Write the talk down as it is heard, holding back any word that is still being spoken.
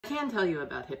can tell you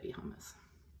about Hippie Hummus.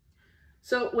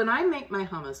 So when I make my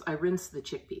hummus, I rinse the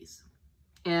chickpeas.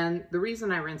 And the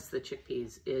reason I rinse the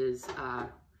chickpeas is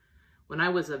when I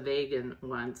was a vegan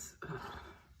once,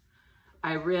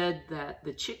 I read that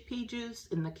the chickpea juice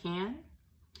in the can,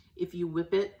 if you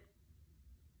whip it,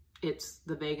 it's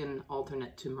the vegan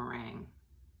alternate to meringue.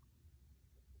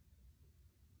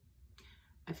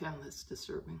 I found this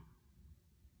disturbing.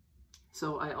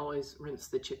 So I always rinse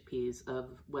the chickpeas of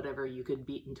whatever you could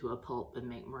beat into a pulp and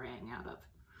make meringue out of.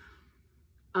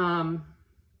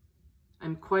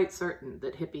 I'm quite certain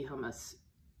that Hippie Hummus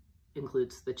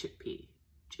includes the chickpea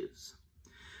juice.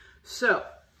 So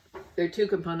there are two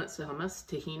components to hummus,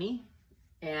 tahini,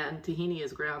 and tahini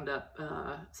is ground up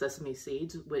sesame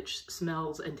seeds, which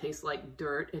smells and tastes like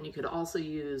dirt. And you could also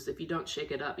use, if you don't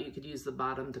shake it up, you could use the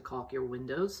bottom to caulk your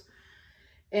windows.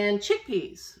 And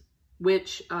chickpeas,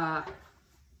 which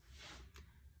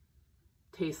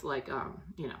taste like,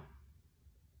 you know,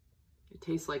 it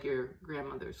tastes like your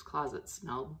grandmother's closet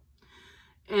smelled.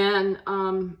 And,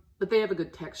 but they have a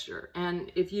good texture.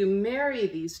 And if you marry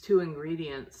these two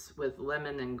ingredients with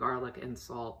lemon and garlic and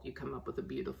salt, you come up with a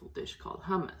beautiful dish called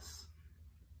hummus.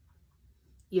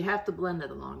 You have to blend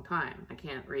it a long time. I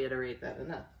can't reiterate that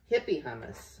enough. Hippie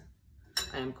Hummus,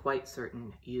 I am quite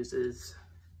certain, uses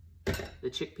the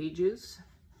chickpea juice.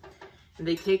 And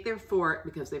they take their fork,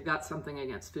 because they've got something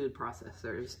against food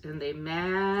processors, and they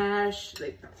mash,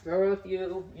 they throw a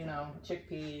few, you know,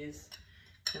 chickpeas,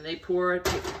 and they pour,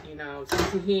 you know, some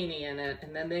tahini in it,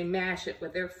 and then they mash it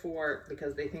with their fork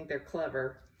because they think they're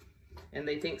clever, and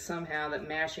they think somehow that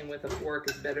mashing with a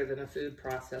fork is better than a food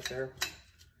processor.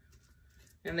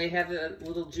 And they have a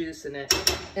little juice in it,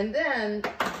 and then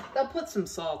they'll put some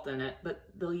salt in it, but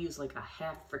they'll use like a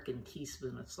half freaking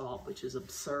teaspoon of salt, which is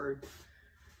absurd.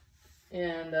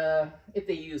 And if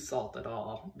they use salt at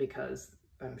all, because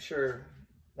I'm sure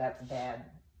that's bad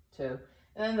too.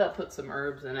 And then they'll put some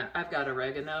herbs in it. I've got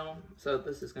oregano, so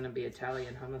this is going to be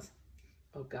Italian hummus.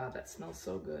 Oh God, that smells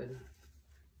so good.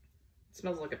 It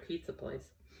smells like a pizza place.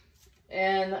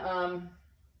 And,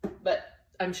 but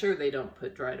I'm sure they don't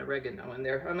put dried oregano in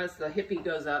their hummus. The hippie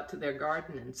goes out to their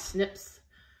garden and snips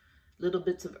little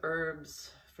bits of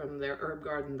herbs from their herb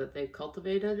garden that they've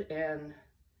cultivated, and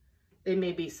they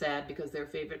may be sad because their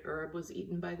favorite herb was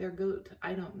eaten by their goat.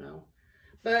 I don't know.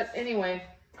 But anyway,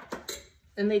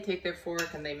 then they take their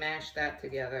fork and they mash that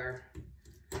together.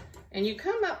 And you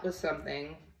come up with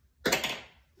something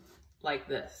like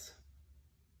this.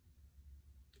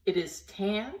 It is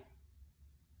tan.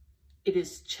 It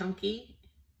is chunky.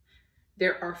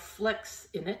 There are flecks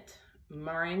in it,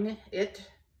 marring it.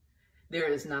 There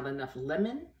is not enough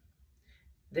lemon.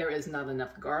 There is not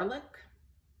enough garlic.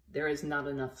 There is not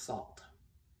enough salt.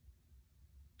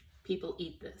 People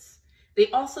eat this. They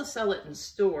also sell it in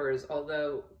stores,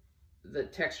 although the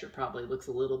texture probably looks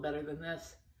a little better than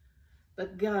this.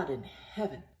 But God in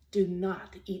heaven, do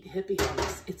not eat Hippie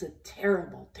Hummus. It's a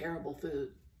terrible, terrible food.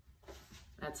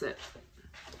 That's it.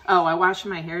 Oh, I washed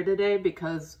my hair today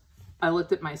because I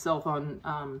looked at myself on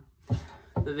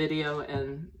the video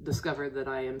and discovered that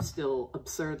I am still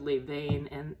absurdly vain,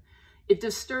 and it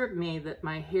disturbed me that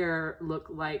my hair looked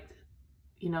like,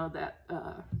 you know, that,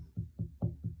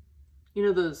 you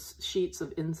know, those sheets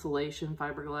of insulation,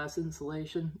 fiberglass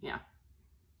insulation? Yeah,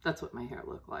 that's what my hair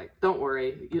looked like. Don't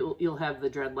worry, you'll have the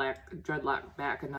dreadlock back enough.